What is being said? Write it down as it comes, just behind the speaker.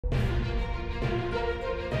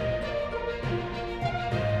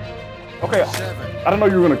Okay, 7. I don't know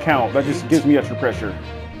you were gonna count. That just gives me extra pressure.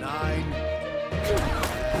 9.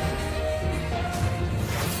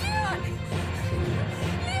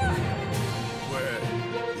 Where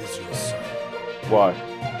is your son? Why?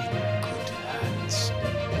 Good hands.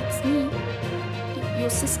 It's me.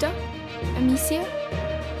 Your sister, Amicia?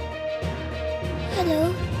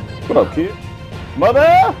 Hello. What up, kid?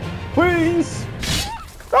 Mother, please.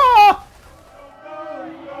 Ah!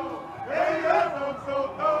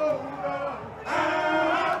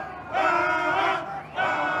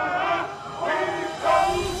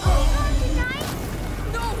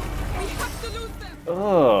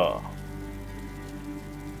 Ugh.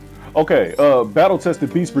 Okay, Battle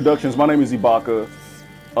Tested Beast Productions. My name is Ibaaka.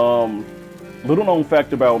 Little known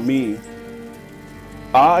fact about me,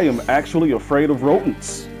 I am actually afraid of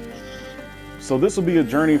rodents. So this will be a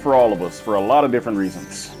journey for all of us for a lot of different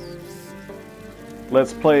reasons.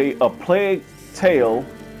 Let's play A Plague Tale: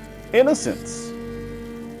 Innocence.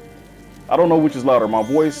 I don't know which is louder, my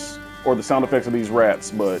voice or the sound effects of these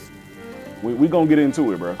rats, but we gonna get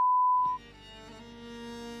into it, bro.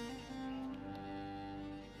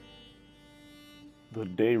 The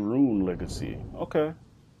Daerun Legacy. Okay.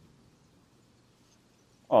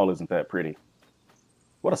 Oh, isn't that pretty?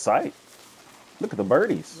 What a sight. Look at the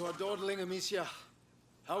birdies. You are dawdling, Amicia.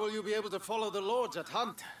 How will you be able to follow the lords at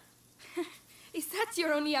hunt? Is that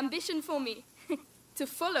your only ambition for me? To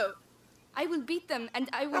follow? I will beat them, and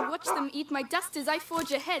I will watch them eat my dust as I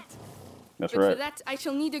forge ahead. That's But right. for that, I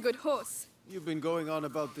shall need a good horse. You've been going on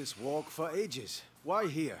about this walk for ages. Why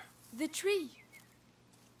here? The tree.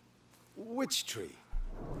 Which tree?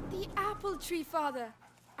 The apple tree, father.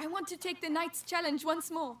 I want to take the knight's challenge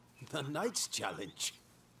once more. The Knight's Challenge.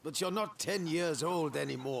 But you're not 10 years old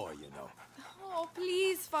anymore, you know. Oh,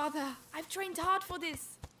 please, father. I've trained hard for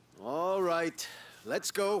this. All right,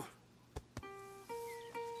 let's go.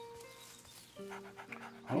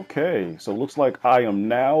 Okay, so looks like I am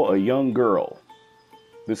now a young girl.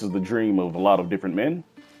 This is the dream of a lot of different men.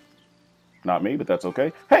 Not me, but that's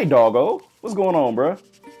okay. Hey, doggo. What's going on, bruh?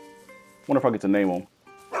 Wonder if I get to name him.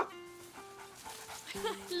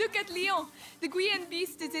 Look at Leon. The Guian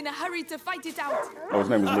beast is in a hurry to fight it out. Oh, his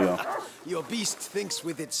name is Leon. Your beast thinks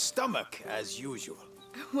with its stomach, as usual.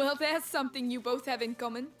 Well, there's something you both have in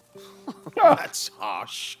common. That's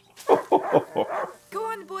harsh. Go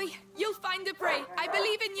on, boy. You'll find the prey. I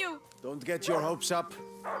believe in you. Don't get your hopes up.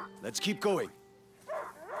 Let's keep going.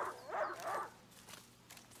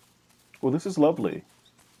 Well, this is lovely.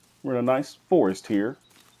 We're in a nice forest here.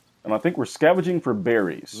 And I think we're scavenging for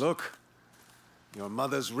berries. Look, your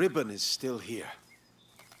mother's ribbon is still here.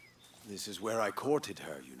 This is where I courted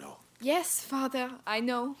her, you know. Yes, father, I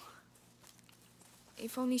know.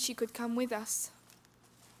 If only she could come with us.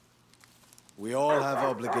 We all have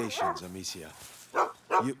obligations, Amicia.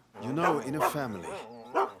 You know, in a family.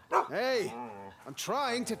 Hey, I'm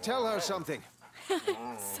trying to tell her something.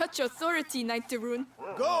 Such authority, Knight Daerun.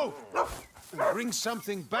 Go! And bring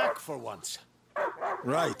something back for once.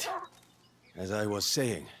 Right. As I was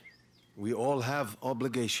saying, we all have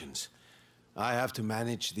obligations. I have to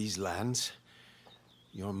manage these lands.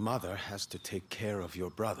 Your mother has to take care of your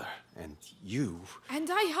brother. And you... And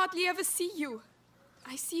I hardly ever see you.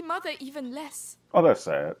 I see Mother even less. Oh, that's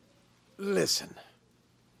sad. Listen.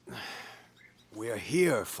 We're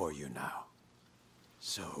here for you now.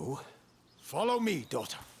 So, follow me,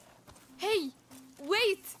 daughter. Hey,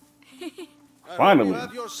 wait! Finally. You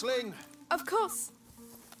have your sling. Of course.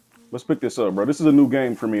 Let's pick this up, bro. This is a new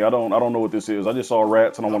game for me. I don't know what this is. I just saw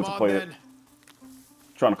rats and I wanted to play it.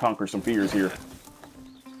 Trying to conquer some fears here.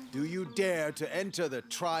 Do you dare to enter the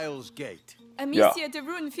Trials Gate? Amicia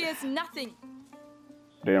Daerun fears nothing.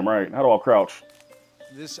 Damn right. How do I crouch?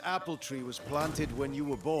 This apple tree was planted when you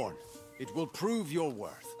were born. It will prove your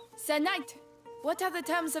worth. Sir Knight, what are the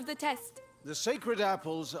terms of the test? The sacred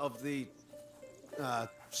apples of the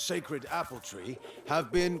sacred apple tree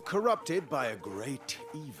have been corrupted by a great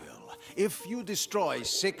evil. If you destroy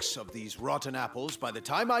 6 of these rotten apples by the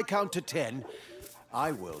time I count to 10,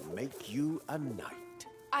 I will make you a knight.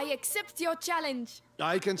 I accept your challenge.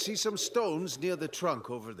 I can see some stones near the trunk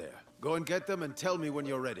over there. Go and get them and tell me when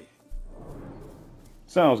you're ready.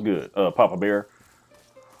 Sounds good, Papa Bear.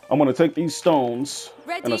 I'm gonna take these stones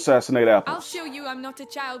Ready? and assassinate apples. I'll show you I'm not a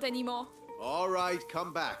child anymore. All right,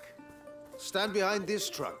 come back. Stand behind this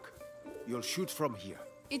trunk. You'll shoot from here.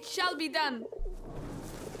 It shall be done.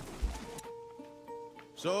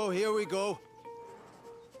 So, here we go.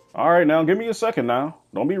 All right, now give me a second now.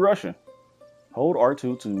 Don't be rushing. Hold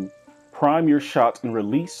R2 to prime your shot and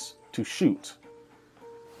release to shoot.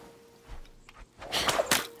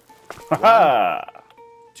 Haha!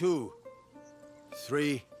 2,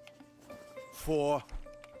 3, 4,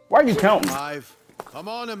 Why are you counting? 5. Come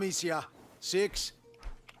on, Amicia. 6,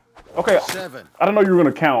 Okay, 7, I don't know you were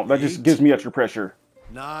gonna count. That just 8. gives me extra pressure.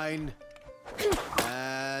 9,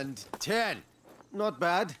 and 10. Not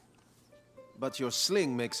bad. But your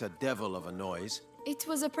sling makes a devil of a noise. It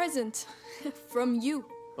was a present from you.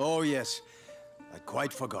 Oh, yes. I'd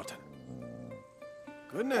quite forgotten.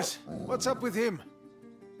 Goodness, what's up with him?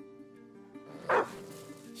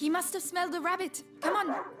 He must have smelled a rabbit. Come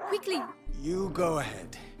on, quickly. You go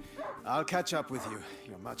ahead. I'll catch up with you.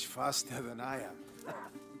 You're much faster than I am.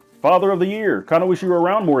 Father of the year. Kind of wish you were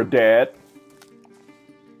around more, Dad.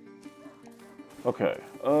 Okay.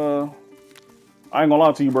 I ain't gonna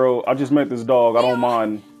lie to you, bro. I just met this dog. I don't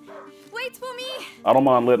mind. Wait for me. I don't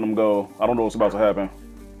mind letting him go. I don't know what's about to happen.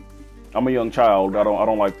 I'm a young child. I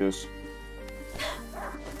don't like this.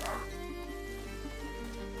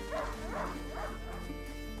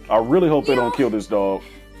 I really hope they don't kill this dog.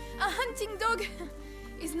 A hunting dog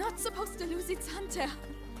is not supposed to lose its hunter.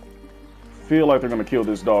 Feel like they're gonna kill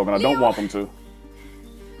this dog, and I don't want them to.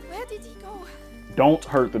 Where did he go? Don't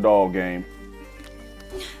hurt the dog, game.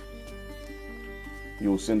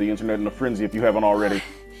 You'll send the internet in a frenzy if you haven't already.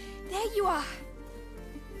 There you are.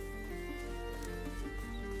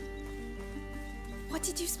 What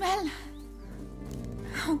did you smell?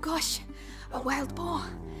 Oh gosh, a wild boar.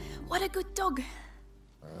 What a good dog.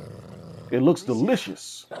 It looks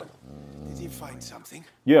delicious. Did he find something?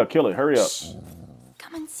 Yeah, kill it. Hurry up.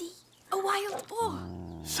 Come and see. A wild boar.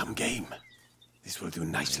 Some game. This will do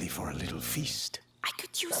nicely for a little feast. I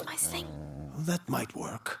could use my sling. Well, that might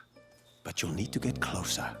work. But you'll need to get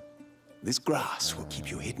closer. This grass will keep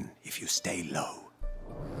you hidden if you stay low.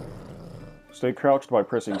 Stay crouched by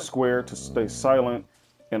pressing square to stay silent,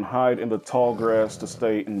 and hide in the tall grass to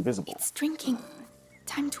stay invisible. It's drinking.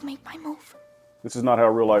 Time to make my move. This is not how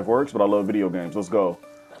real life works, but I love video games. Let's go.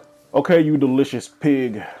 Okay, you delicious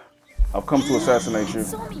pig. I've come to assassinate you.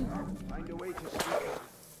 Saw me. Find a way to speak.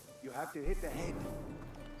 You have to hit the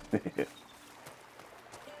head.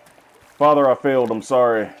 Father, I failed. I'm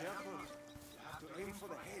sorry.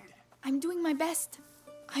 I'm doing my best.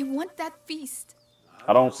 I want that feast.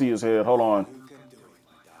 I don't see his head. Hold on.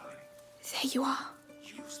 There you are.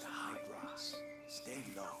 Use the high grass. Stay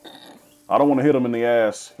low. I don't want to hit him in the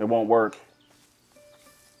ass. It won't work.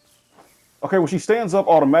 Okay, well, she stands up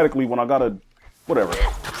automatically when I gotta... Whatever.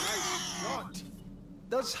 What?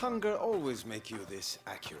 Does hunger always make you this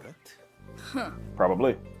accurate?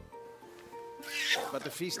 Probably. But the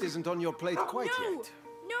feast isn't on your plate quite yet.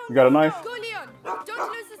 No, You got a knife? Go, Leon.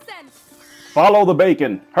 Don't lose the scent. Follow the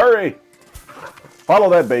bacon. Hurry! Follow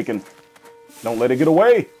that bacon. Don't let it get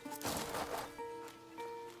away.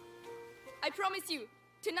 I promise you,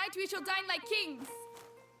 tonight we shall dine like kings.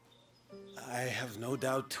 I have no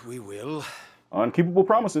doubt we will. Unkeepable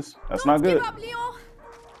promises. That's Don't not good. give up, Leon.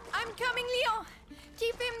 I'm coming, Leon.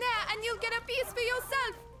 Keep him there and you'll get a piece for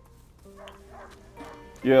yourself.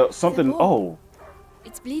 Yeah, something... Oh,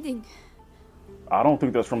 It's bleeding. I don't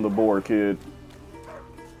think that's from the boar, kid.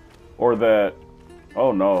 Or that...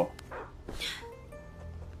 Oh, no.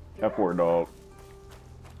 That poor dog.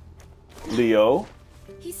 Leo?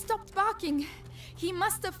 He stopped barking. He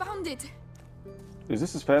must have found it. Is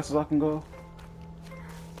this as fast as I can go?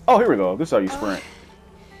 Oh, here we go. This is how you sprint.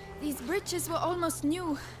 These britches were almost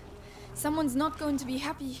new. Someone's not going to be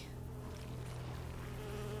happy.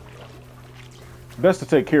 Best to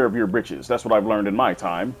take care of your britches. That's what I've learned in my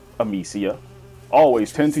time. Amicia.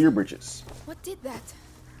 Always tend to your britches. What did that?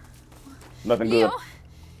 Nothing Leo, good.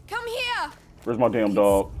 come here. Where's my damn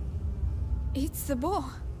dog? It's the boar.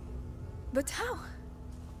 But how?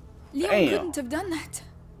 Leo Damn. couldn't have done that.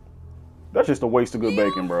 That's just a waste of good Leo.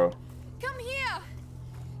 bacon, bro. Come here.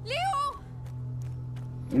 Leo!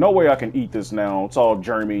 No way I can eat this now. It's all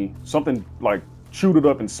germy. Something like chewed it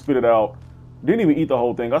up and spit it out. Didn't even eat the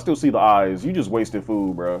whole thing. I still see the eyes. You just wasted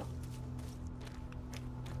food, bro.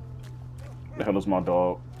 The hell is my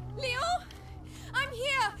dog? Leo! I'm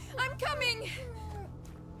here. I'm coming.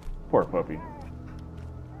 Poor puppy.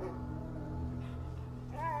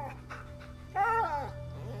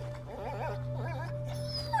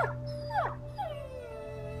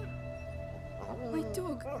 My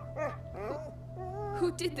dog.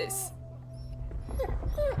 Who did this?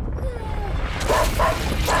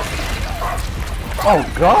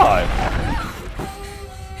 Oh, God!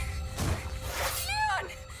 Leon!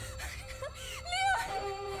 Leon!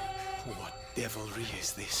 What devilry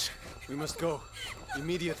is this? We must go.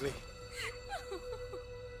 Immediately.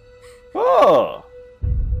 Oh!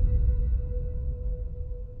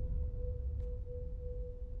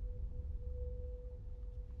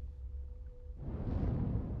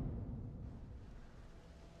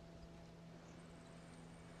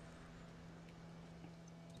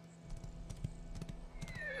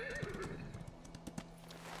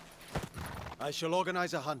 I shall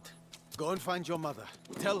organize a hunt. Go and find your mother.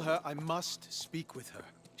 Tell her I must speak with her.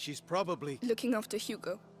 She's probably... Looking after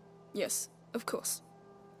Hugo. Yes, of course.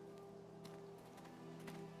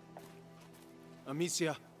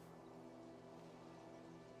 Amicia.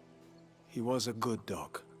 He was a good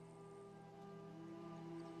dog.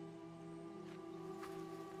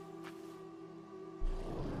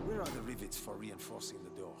 Where are the rivets for reinforcing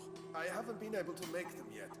the door? I haven't been able to make them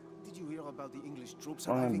yet. Did you hear about the English troops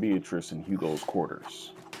Find arriving? Beatrice in Hugo's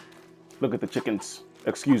quarters. Look at the chickens.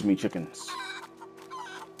 Excuse me, chickens.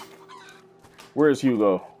 Where's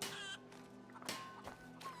Hugo?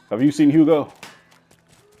 Have you seen Hugo?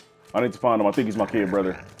 I need to find him. I think he's my kid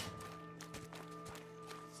brother.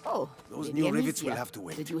 Oh, Those new rivets will have to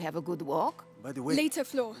wait. Did you have a good walk? By the way, Later,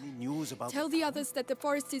 Flo. any news about... Tell the others that the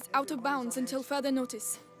forest is out of bounds until further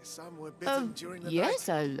notice. Some were bitten during the Yes,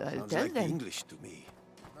 night. I'll Sounds tell like them. English to me.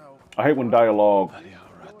 I hate when dialogue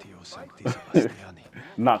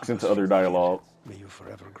knocks into other dialogue. May you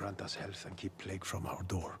forever grant us health and keep plague from our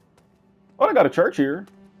door. Oh, I got a church here.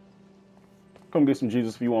 Come get some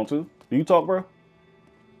Jesus if you want to. Do you talk, bro?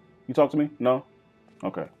 You talk to me? No?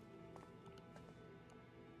 Okay.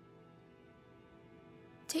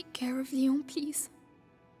 Take care of Leon, please.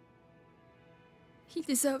 He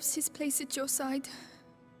deserves his place at your side,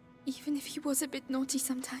 even if he was a bit naughty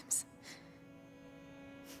sometimes.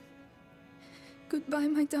 Goodbye,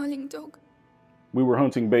 my darling dog. We were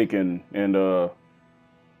hunting bacon, and,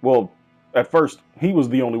 well, at first, he was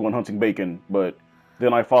the only one hunting bacon, but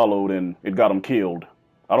then I followed, and it got him killed.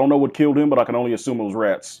 I don't know what killed him, but I can only assume it was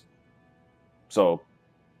rats. So,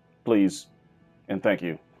 please, and thank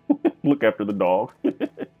you. Look after the dog.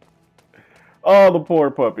 Oh, the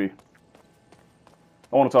poor puppy.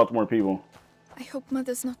 I want to talk to more people. I hope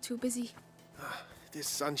Mother's not too busy. This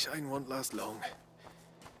sunshine won't last long.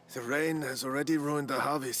 The rain has already ruined the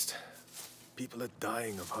harvest. People are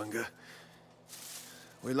dying of hunger.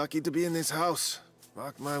 We're lucky to be in this house.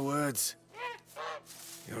 Mark my words.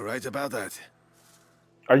 You're right about that.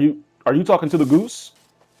 Are you talking to the goose?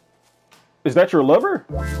 Is that your lover?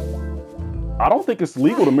 I don't think it's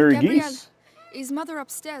legal to marry Gabrielle, geese. is Mother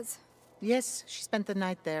upstairs? Yes, she spent the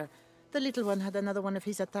night there. The little one had another one of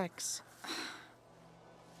his attacks.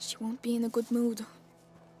 She won't be in a good mood.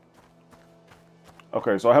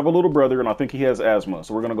 Okay, so I have a little brother, and I think he has asthma,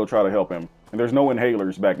 so we're gonna go try to help him. And there's no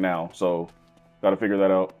inhalers back now, so gotta figure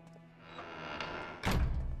that out.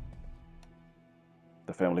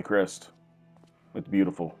 The family crest. It's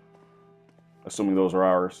beautiful. Assuming those are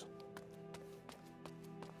ours.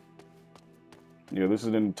 Yeah, this is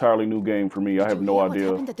an entirely new game for me. I have no What idea.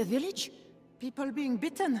 happened at the village? People being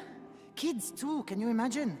bitten. Kids too, can you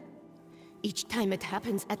imagine? Each time it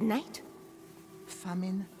happens at night?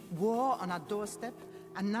 Famine, war on our doorstep,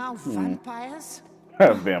 and now vampires? You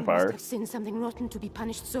must Vampires. have seen something rotten to be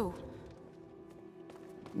punished so.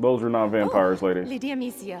 Those are not vampires, lady. Lady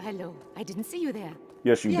Amicia, hello. I didn't see you there.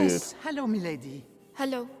 Yes, you Yes, did. hello, milady.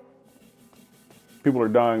 Hello. People are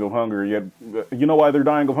dying of hunger, yet you know why they're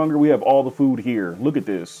dying of hunger? We have all the food here. Look at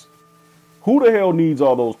this. Who the hell needs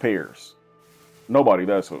all those pears? Nobody,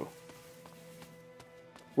 that's who.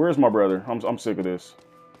 Where's my brother? I'm sick of this.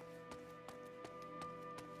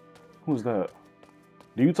 Who's that?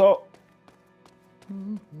 Do you talk?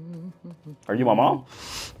 Are you my mom?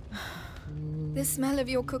 The smell of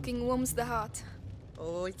your cooking warms the heart.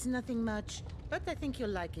 Oh, it's nothing much, but I think you'll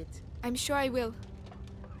like it. I'm sure I will.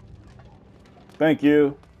 Thank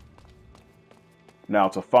you. Now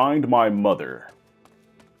to find my mother.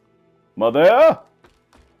 Mother?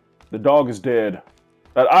 The dog is dead.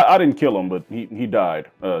 I didn't kill him, but he died.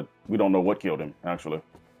 We don't know what killed him, actually.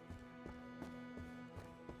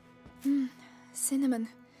 Cinnamon.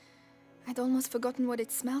 I'd almost forgotten what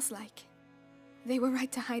it smells like. They were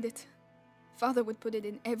right to hide it. Father would put it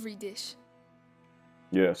in every dish.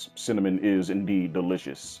 Yes, cinnamon is indeed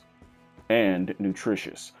delicious. And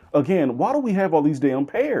nutritious. Again, why do we have all these damn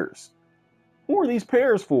pears? Who are these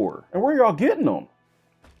pears for? And where y'all getting them?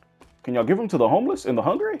 Can y'all give them to the homeless and the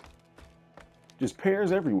hungry? Just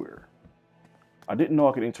pears everywhere. I didn't know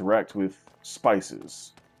I could interact with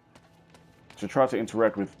spices. Should try to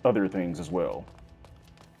interact with other things as well.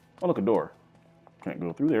 Oh, look, a door. Can't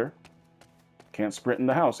go through there. Can't sprint in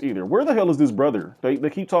the house either. Where the hell is this brother? They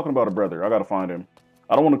keep talking about a brother. I gotta find him.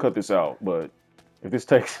 I don't want to cut this out, but if this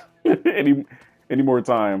takes any more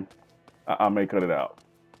time, I may cut it out.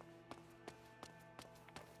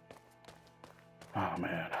 Oh,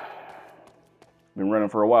 man. Been running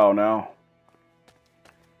for a while now.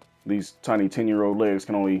 These tiny 10-year-old legs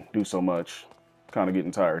can only do so much. Kind of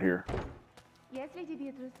getting tired here. Yes, Lady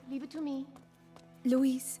Beatrice, leave it to me.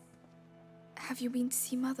 Louise, have you been to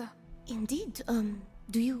see Mother? Indeed.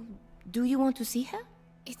 Do you want to see her?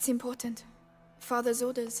 It's important. Father's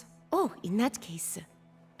orders. Oh, in that case,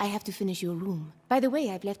 I have to finish your room. By the way,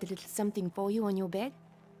 I've left a little something for you on your bed.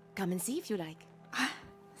 Come and see if you like.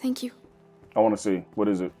 Thank you. I want to see. What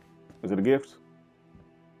is it? Is it a gift?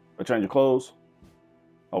 A change of clothes?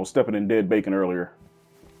 I was stepping in dead bacon earlier.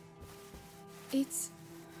 It's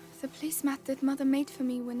the placemat that Mother made for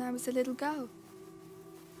me when I was a little girl.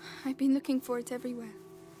 I've been looking for it everywhere.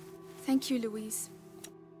 Thank you, Louise.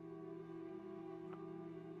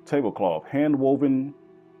 Tablecloth. Hand-woven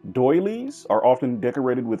doilies are often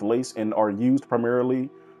decorated with lace and are used primarily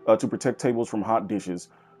to protect tables from hot dishes.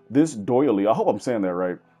 This doily, I hope I'm saying that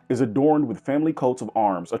right, is adorned with family coats of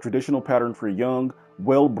arms, a traditional pattern for young,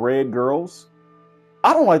 well-bred girls.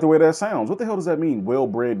 I don't like the way that sounds. What the hell does that mean,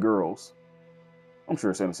 well-bred girls? I'm sure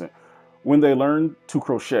it's innocent. When they learn to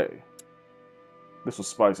crochet. This was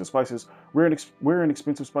spices. Spices, rare and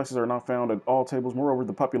expensive spices are not found at all tables. Moreover,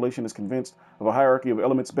 the population is convinced of a hierarchy of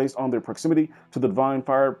elements based on their proximity to the divine.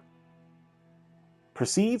 Fire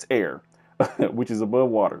precedes air, which is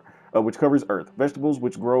above water, which covers earth. Vegetables,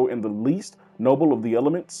 which grow in the least noble of the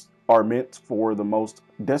elements, are meant for the most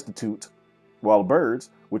destitute, while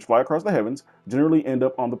birds, which fly across the heavens, generally end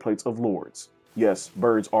up on the plates of lords. Yes,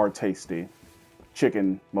 birds are tasty.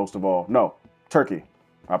 Chicken, most of all. No, turkey.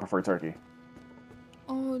 I prefer turkey.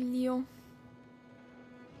 Oh, Leon.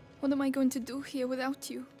 What am I going to do here without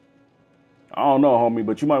you? I don't know, homie,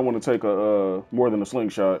 but you might want to take a more than a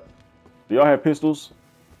slingshot. Do y'all have pistols?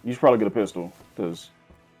 You should probably get a pistol, because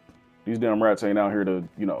these damn rats ain't out here to,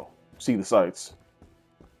 you know, see the sights.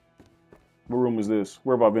 What room is this?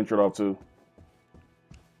 Where have I ventured off to?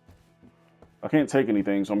 I can't take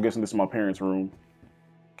anything, so I'm guessing this is my parents' room.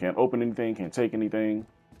 Can't open anything, can't take anything.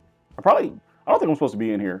 I don't think I'm supposed to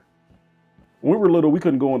be in here. When we were little, we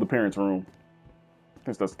couldn't go in the parents' room. I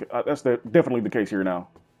guess that's definitely the case here now.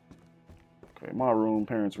 Okay, my room,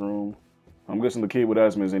 parents' room. I'm guessing the kid with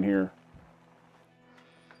asthma is in here.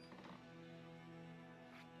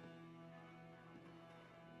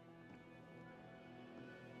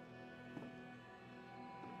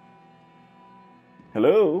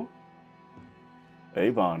 Hello?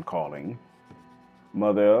 Avon calling.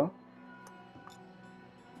 Mother?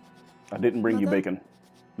 I didn't bring you Mother? bacon.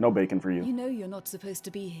 No bacon for you. You know you're not supposed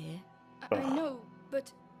to be here. I know,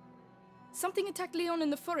 but something attacked Leon in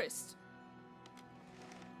the forest.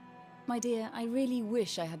 My dear, I really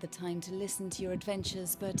wish I had the time to listen to your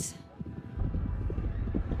adventures, but...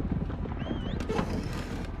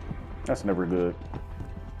 That's never good.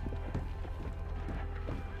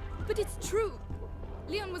 But it's true.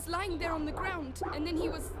 Leon was lying there on the ground, and then he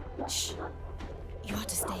was... Shh! You are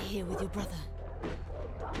to stay here with your brother.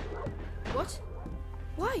 What?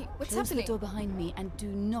 Why? What's Close happening? the door behind me and do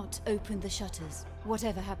not open the shutters,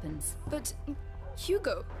 whatever happens. But...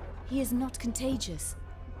 Hugo... He is not contagious.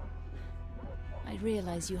 I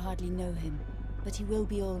realize you hardly know him, but he will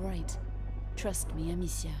be all right. Trust me,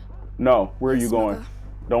 Amicia. No, where are you Yes, going? Mother.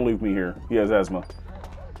 Don't leave me here. He has asthma.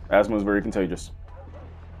 Asthma is very contagious.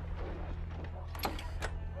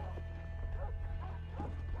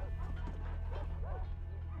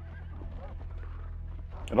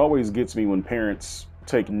 It always gets me when parents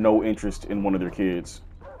take no interest in one of their kids.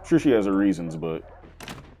 I'm sure she has her reasons, but...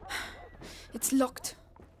 It's locked.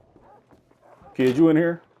 Kid, you in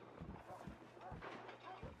here?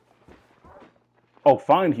 Oh,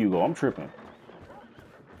 find Hugo. I'm tripping.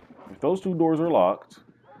 If those two doors are locked,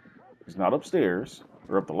 he's not upstairs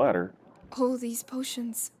or up the ladder. All these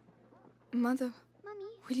potions. Mother,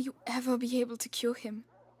 will you ever be able to cure him?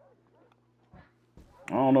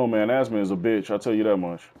 I don't know, man. Asthma is a bitch. I'll tell you that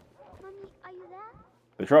much. Mommy, are you there?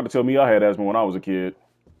 They tried to tell me I had asthma when I was a kid.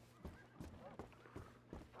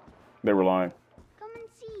 They were lying. Come and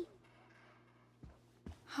see.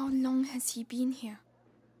 How long has he been here?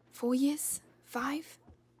 4 years? 5?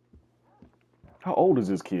 How old is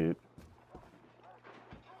this kid?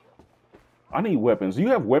 I need weapons. Do you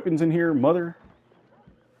have weapons in here, Mother?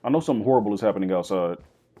 I know something horrible is happening outside.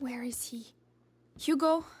 Where is he?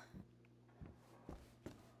 Hugo?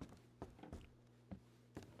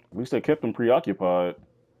 At least they kept him preoccupied.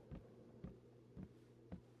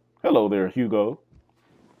 Hello there, Hugo.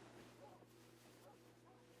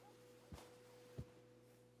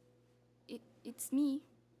 It's me.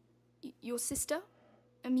 Your sister?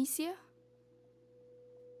 Amicia?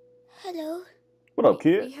 Hello. What up,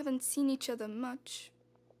 We kid? haven't seen each other much.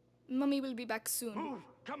 Mummy will be back soon. Move!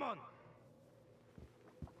 Come on!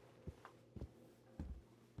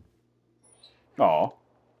 Aw.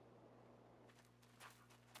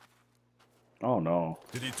 Oh, no.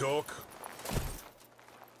 Did he talk?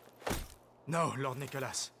 No, Lord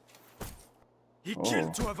Nicholas. He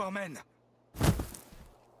killed 2 of our men.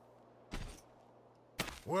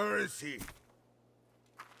 Where is he?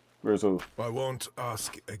 Where's who? I won't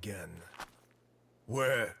ask again.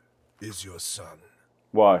 Where is your son?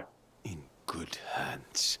 Why? In good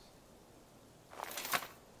hands.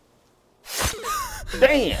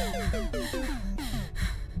 Damn!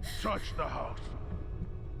 Search the house.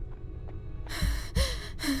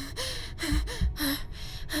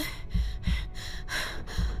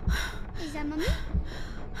 Is that mommy?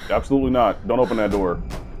 Absolutely not. Don't open that door.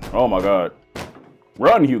 Oh my god.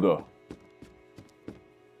 Run, Hugo.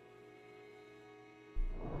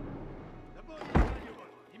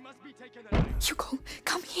 Hugo,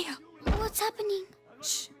 come here. What's happening?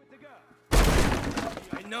 Shh.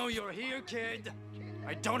 I know you're here, kid.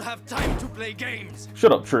 I don't have time to play games.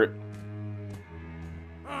 Shut up, Trick.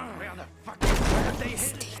 Where the fuck have they hid?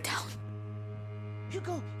 Stay down.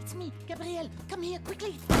 Hugo, it's me, Gabrielle. Come here,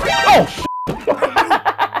 quickly. Oh, shit.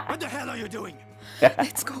 What the hell are you doing?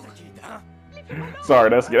 Let's go. Kid, huh? Sorry,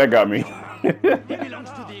 that got me. He belongs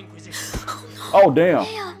to the Inquisition. Oh, damn.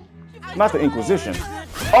 Not the Inquisition.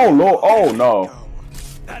 Oh, Lord. Oh, no.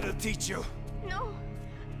 That'll teach you. No,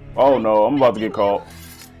 Oh, no. I'm about to get caught.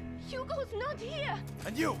 Hugo's not here.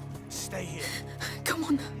 And you, stay here. Come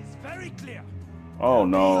on. It's very clear. Oh,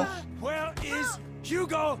 no. Where is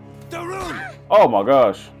Hugo the Rune? Oh, my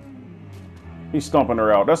gosh. He's stomping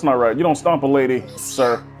her out. That's not right. You don't stomp a lady,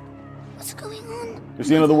 sir. What's going on? It's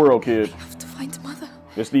the end of the world, kid. I have to find Mother.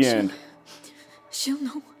 It's the end. She'll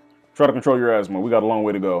know. Try to control your asthma. We got a long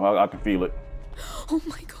way to go. I can feel it. Oh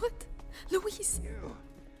my god. Louise. You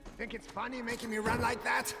think it's funny making me run like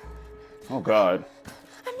that? Oh, God.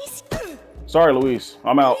 I miss you. Sorry, Luis.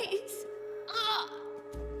 I'm out. Please.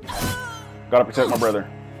 Gotta protect my brother.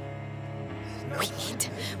 We need to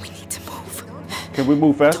move. Can we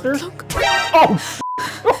move faster? Look.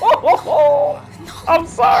 Oh, I'm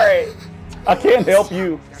sorry. I can't help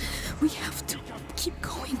you. We have to keep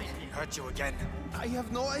going. He hurt you again. I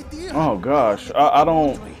have no idea. Oh gosh, I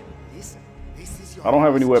don't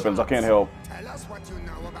have any weapons. I can't help. Tell us what you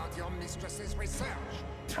know about your mistress's research.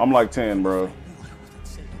 I'm like 10, bro.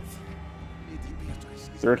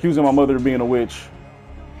 They're accusing my mother of being a witch.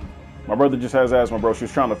 My brother just has asthma, bro. She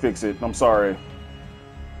was trying to fix it. I'm sorry.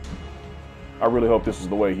 I really hope this is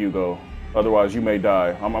the way, Hugo. Otherwise, you may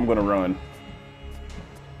die. I'm gonna run.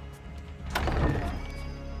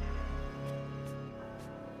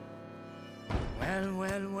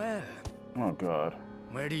 Well. Oh God.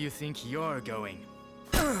 Where do you think you're going?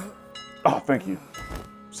 Oh, thank you.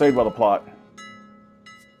 Saved by the plot.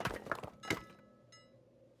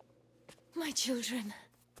 My children.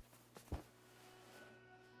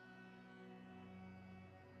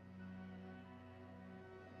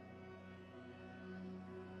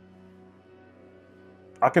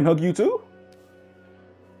 I can hug you too?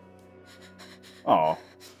 Oh,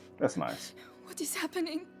 that's nice. What is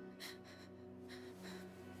happening?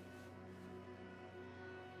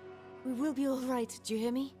 We will be all right, do you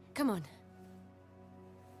hear me? Come on.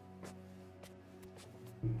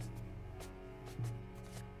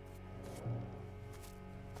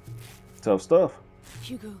 Tough stuff.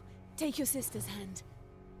 Hugo, take your sister's hand.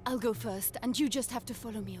 I'll go first, and you just have to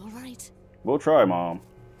follow me, all right? We'll try, Mom.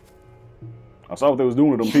 I saw what they was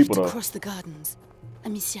doing to them people, to though. cross the gardens.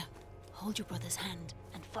 Amicia, hold your brother's hand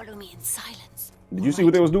and follow me in silence. Did you see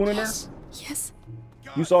what they was doing in there? Yes,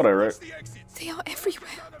 You saw that, right? they are everywhere.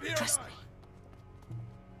 Trust me.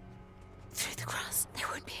 Through the grass, they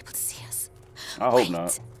won't be able to see us. I hope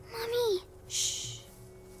not. Mommy. Shh.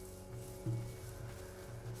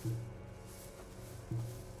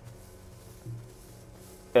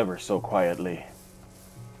 Ever so quietly.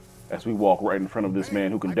 As we walk right in front of this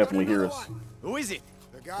man who can definitely hear us. Who is it?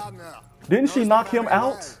 The gardener. Didn't she Knows knock the him family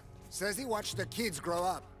out? well. Says he watched the kids grow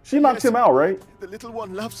up. She knocked him out, right? The little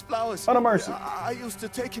one loves flowers. Out of mercy. I used to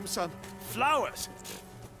take him some. Flowers.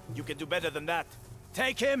 You can do better than that.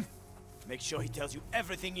 Take him. Make sure he tells you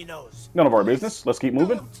everything he knows. None of our business. Let's keep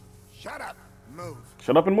moving. Shut up. Move.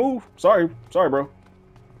 Shut up and move. Sorry, bro.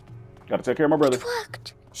 Gotta take care of my brother.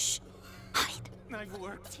 Worked. Shh. Hide. I've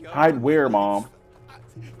worked here. Hide where, Mom?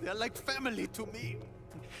 They're like family to me.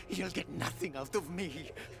 You'll get nothing out of me.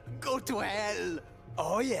 Go to hell.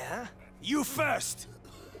 Oh yeah? You first.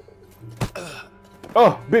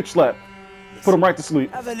 Oh, bitch slap. Put him right to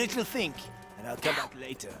sleep. Have a little think, and I'll come back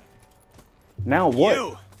later. Now what?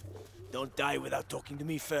 You! Don't die without talking to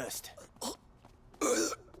me first.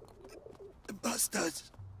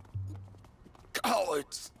 Bastards.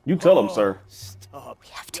 Cowards. You tell him, sir. Stop. We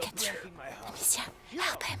have to You're get through. breaking my heart. Amicia,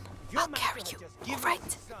 help him. Your I'll man carry will you. just give All me right.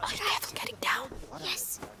 this son. Are you careful getting down?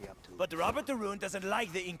 Yes. But Robert the Rune doesn't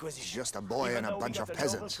like the Inquisition. He's just a boy and a bunch of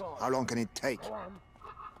peasants. How long can it take?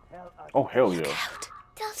 Oh, hell yeah. Look out.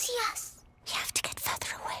 They'll see us. You have to get further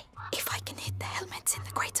away. If I can hit the helmets in the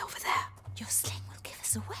crates over there, Your sling will give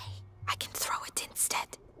us away. I can throw it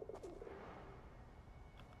instead.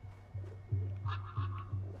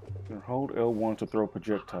 Hold L1 to throw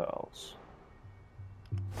projectiles.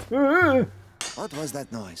 What was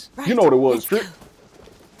that noise? Right, You know what it was, let's Trick. go.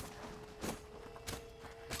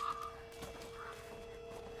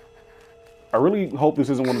 I really hope this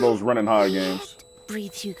isn't one of those run and hide games.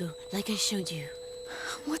 Breathe, Hugo, like I showed you.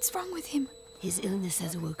 What's wrong with him? His illness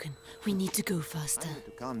has awoken. We need to go faster.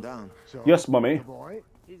 To calm down. Yes, mummy.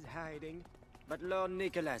 He's hiding, but Lord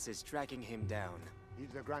Nicholas is tracking him down. He's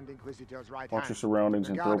the Grand Inquisitor's right Watch your hand. surroundings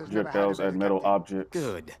and The throw guard has never had projectiles a at better metal captain. objects.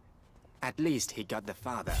 Good. At least he got the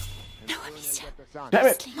father. No, Amicia. Damn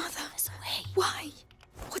it! Sling will give us away. Why?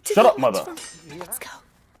 What did Shut he up, want mother. from- Let's go.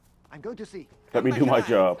 I'm going to see. Let me do my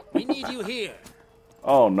job. We need you here.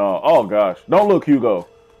 Oh no. Oh gosh. Don't look, Hugo.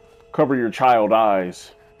 Cover your child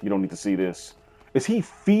eyes. You don't need to see this. Is he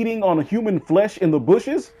feeding on human flesh in the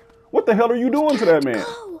bushes? What the hell are you doing to that man?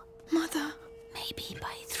 Oh, Mother. Maybe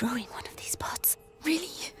by throwing one of these pots. Really?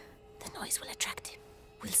 The noise will attract him.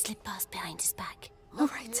 We'll slip past behind his back. All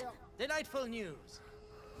right. Delightful news.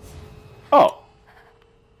 Oh.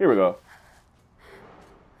 Here we go.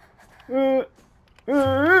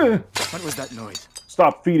 What was that noise?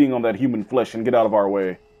 Stop feeding on that human flesh and get out of our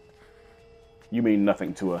way. You mean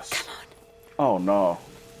nothing to us. Come on. Oh no.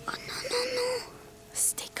 Oh, no.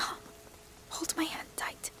 Stay calm. Hold my hand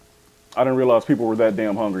tight. I didn't realize people were that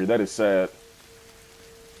damn hungry. That is sad.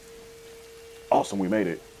 Awesome, we made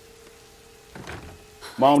it.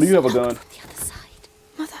 Mom, do you have a gun? From the other side.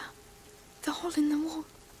 Mother, the hole in the wall.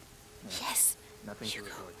 Yes. Nothing to Hugo,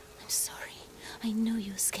 report. I'm sorry. I know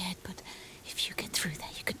you're scared, but if you get through there,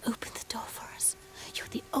 you can open the door for us. You're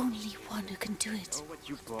the only one who can do it. Oh, what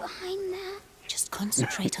you brought. Behind there. Just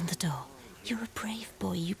concentrate on the door. You're a brave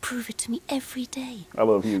boy. You prove it to me every day. I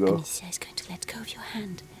love Hugo. Amicia is going to let go of your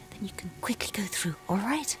hand. Then you can quickly go through, all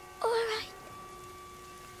right? All right.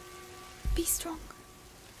 Be strong.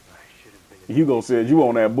 Hugo said you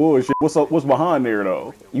on that bullshit. What's up? What's behind there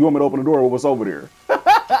though? You want me to open the door or what's over there?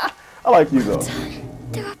 I like Hugo.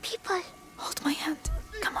 There are people. Hold my hand.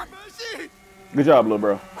 Come on. Good job, little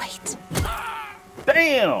bro. Wait.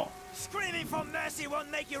 Damn! Screaming for mercy won't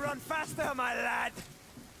make you run faster, my lad.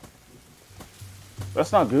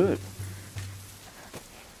 That's not good.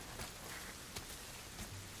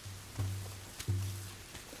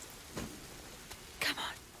 Come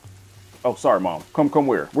on. Oh, sorry, Mom. Come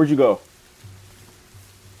where? Where'd you go?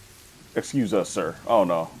 Excuse us, sir. Oh,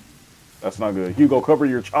 no. That's not good. Hugo, cover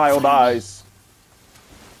your child eyes.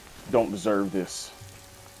 Don't deserve this.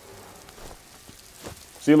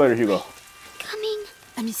 See you later, Hugo. Coming.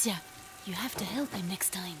 Amicia, you have to help him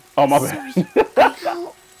next time. Oh, my bad.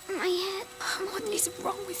 Oh, my head. What is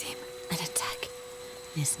wrong with him? An attack.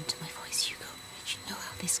 Listen to my voice, Hugo. You know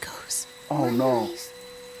how this goes. Oh, no. Eyes.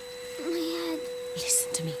 My head.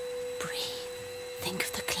 Listen to me. Breathe. Think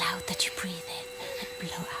of the cloud that you breathe in and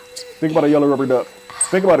blow out. Think about a yellow rubber duck.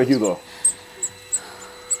 Think about it, Hugo.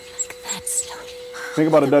 Like that, slowly. Think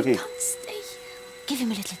about a ducky. Can't stay here. Give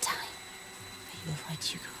him a little time. Are you all right,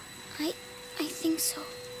 Hugo? I think so.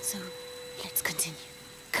 So, let's continue.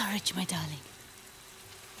 Courage, my darling.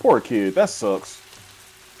 Poor kid. That sucks.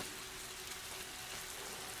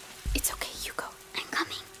 It's okay, Hugo. I'm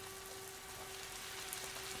coming.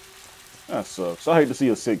 That sucks. I hate to see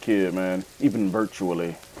a sick kid, man. Even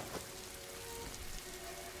virtually.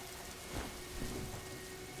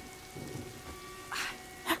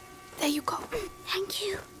 There you go. Thank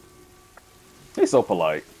you. He's so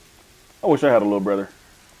polite. I wish I had a little brother.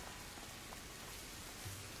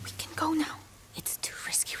 We can go now. It's too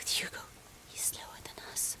risky with Hugo. He's slower than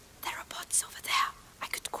us. There are bots over there. I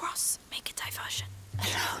could cross, make a diversion.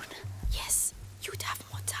 Alone? Yes, you'd have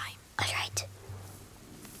more time. All right.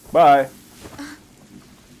 Bye.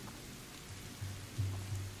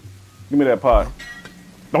 Give me that pot.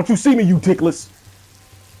 Don't you see me, you tickless?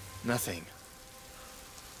 Nothing.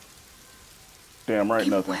 Damn right, Aim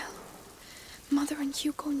nothing. well. Mother and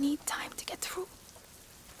Hugo need time to get through.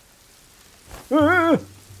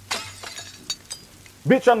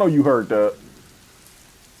 Bitch, I know you heard that.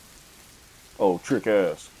 Oh, trick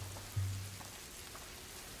ass.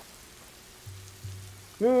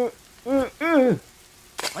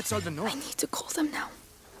 What's all the I noise? need to call them now.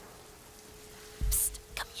 Psst,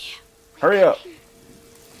 come here. Hurry up.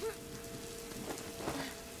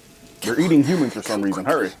 They're eating humans for some reason.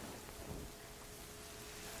 Hurry.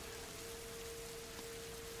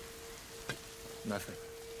 Nothing.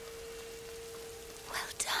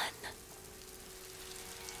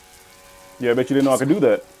 Yeah, I bet you didn't know I could do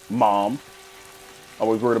that, Mom. I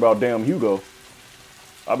was worried about damn Hugo.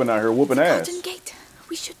 I've been out here whooping ass. Garden gate.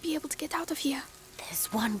 We should be able to get out of here. There's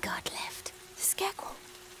one guard left. The scarecrow.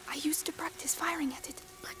 I used to practice firing at it.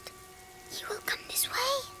 But he will come this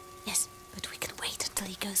way. Yes, but we can wait until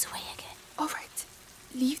he goes away again. All right.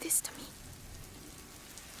 Leave this to me.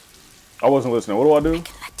 I wasn't listening. What do I do? I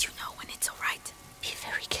can let you know when it's all right. Be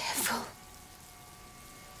very careful.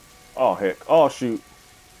 Oh, heck. Oh, shoot.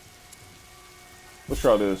 Let's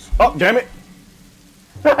try this. Oh, damn it.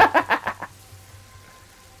 That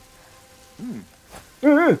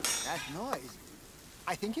noise.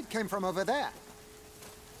 I think it came from over there.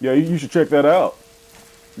 Yeah, you should check that out.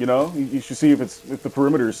 You know, you should see if the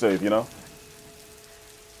perimeter is safe, you know?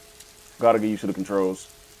 Gotta get used to the controls.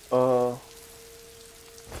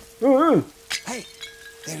 Hey,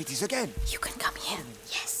 there it is again. You can come here.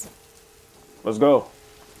 Yes. Let's go.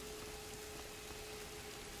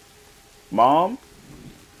 Mom?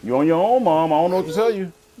 You on your own, Mom. I don't know what to tell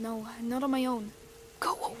you. No, not on my own.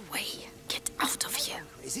 Go away. Get out of here.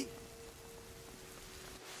 Crazy?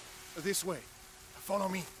 This way. Follow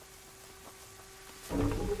me.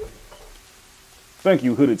 Thank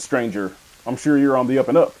you, hooded stranger. I'm sure you're on the up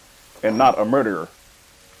and up, and not a murderer.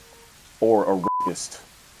 Or a rapist.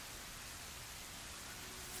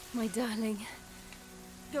 My darling.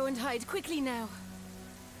 Go and hide quickly now.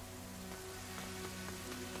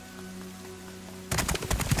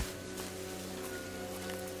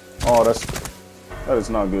 Oh, that is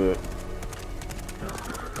not good.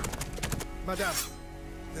 Madame,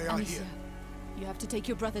 they are Amicia, here. you have to take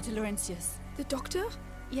your brother to Laurentius. The doctor?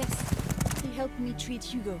 Yes, he helped me treat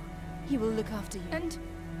Hugo. He will look after you. And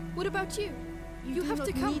what about you? You do have not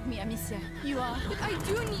to come. need me, Amicia. You are. But I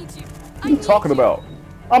do need you. What are you talking about?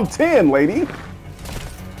 I'm 10, lady.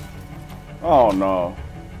 Oh, no.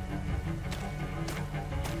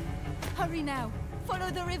 Hurry now. Follow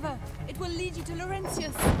the river. It will lead you to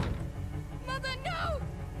Laurentius. Mother, no!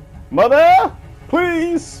 Mother,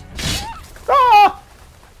 please. Ah!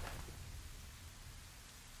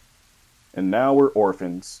 And now we're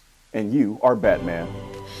orphans, and you are Batman.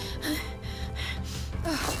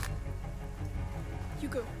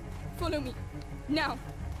 Hugo, follow me. Now.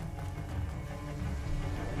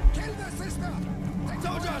 Kill the sister!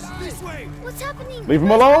 Soldiers, this way! What's happening? Leave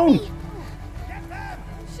him alone.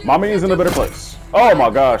 Mommy is in a better place. Oh my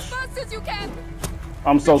gosh. As fast as you can.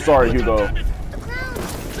 I'm so sorry, Hugo. The ground.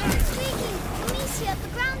 It's shaking. Amicia, the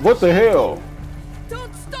ground. What the hell?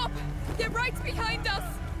 Don't stop. They're right behind us.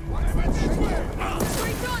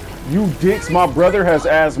 Straight on. You dicks, my brother has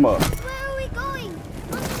asthma. Where are we going?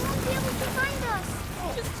 Mommy won't be able to find us.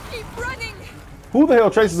 Just keep running. Who the hell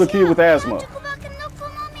chases a kid with asthma? Go back and look for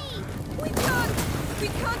Mommy. We can't. We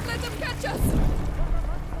can't let them catch us.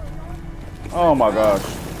 Oh my gosh.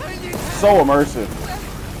 So immersive.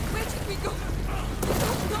 Where did we go?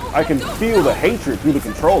 No, I can feel the hatred through the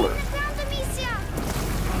controller. The ground, Amicia.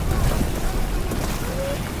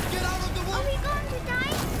 Are we going to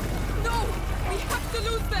die? No, we have to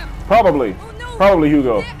lose them. Probably. Oh no. Probably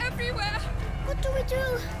Hugo. They're everywhere. What do we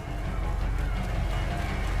do?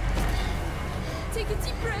 Take a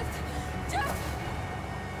deep breath. Jump.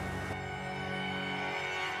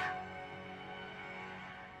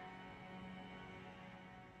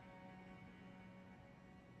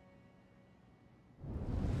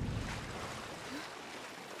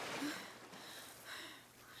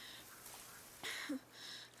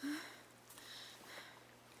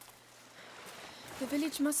 The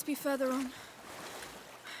village must be further on.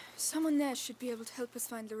 Someone there should be able to help us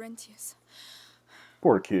find Laurentius.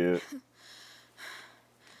 Poor kid.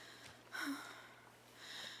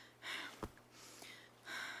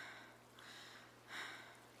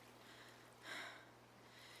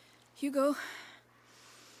 Hugo?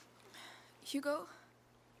 Hugo?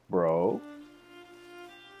 Bro.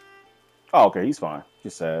 Oh, okay, he's fine.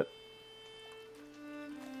 Just sad.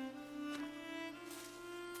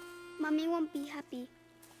 Mommy won't be happy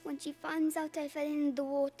when she finds out I fell in the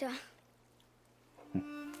water.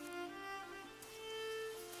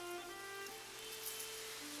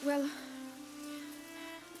 Well,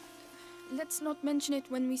 let's not mention it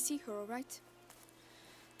when we see her, all right?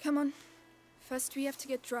 Come on. First we have to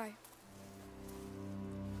get dry.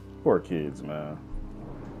 Poor kids, man.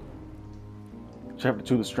 Chapter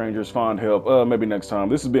 2, The Strangers Find Help. Maybe next time.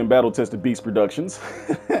 This has been Battle Tested Beast Productions.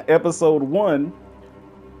 Episode 1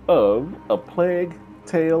 of A Plague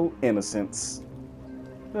Tale Innocence.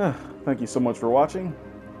 Thank you so much for watching.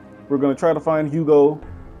 We're going to try to find Hugo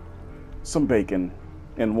some bacon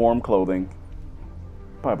and warm clothing.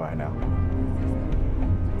 Bye-bye now.